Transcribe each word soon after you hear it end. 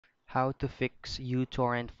How to fix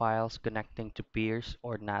uTorrent files connecting to peers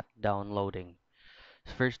or not downloading.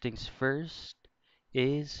 First things first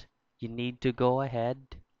is you need to go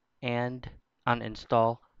ahead and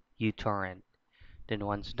uninstall uTorrent. Then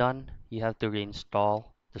once done, you have to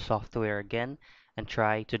reinstall the software again and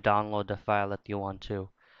try to download the file that you want to.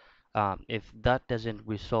 If that doesn't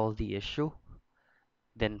resolve the issue,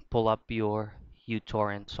 then pull up your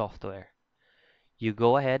uTorrent software. You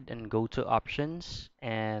go ahead and go to options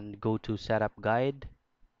and go to setup guide,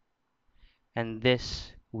 and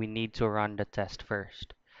this we need to run the test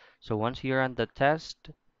first. So once you run the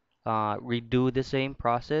test, redo the same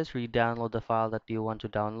process, re-download the file that you want to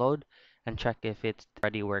download and check if it's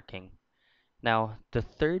already working. Now, the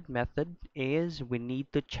third method is we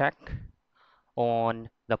need to check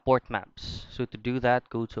on the port maps. So to do that,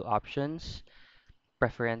 go to options,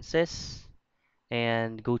 preferences,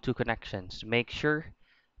 and go to connections. Make sure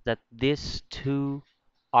that these two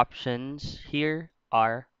options here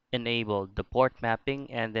are enabled, the port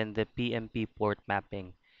mapping and then the PMP port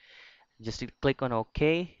mapping. Just click on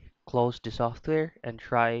OK, close the software, and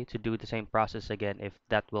try to do the same process again if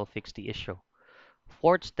that will fix the issue.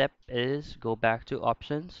 Fourth step is go back to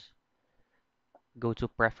options, go to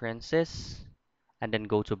preferences, and then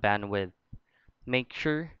go to bandwidth. Make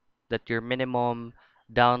sure that your minimum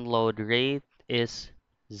download rate is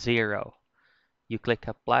 0. You click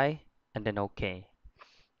apply and then OK.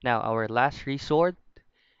 Now our last resort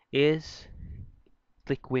is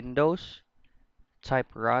click Windows, type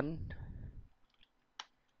run,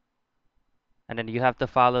 and then you have to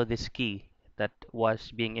follow this key that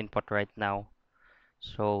was being input right now.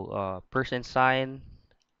 So person sign,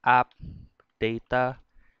 app, data,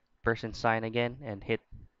 person sign again, and hit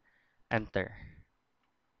enter.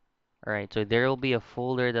 Alright, so there will be a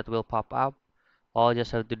folder that will pop up. All you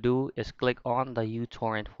just have to do is click on the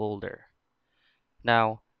uTorrent folder.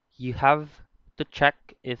 Now, you have to check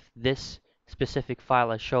if this specific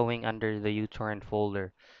file is showing under the uTorrent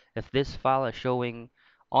folder. If this file is showing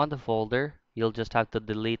on the folder, you'll just have to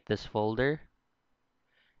delete this folder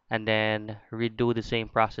and then redo the same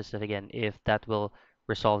process again if that will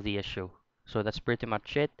resolve the issue. So that's pretty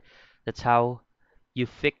much it. That's how you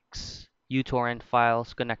fix uTorrent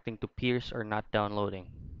files connecting to peers or not downloading.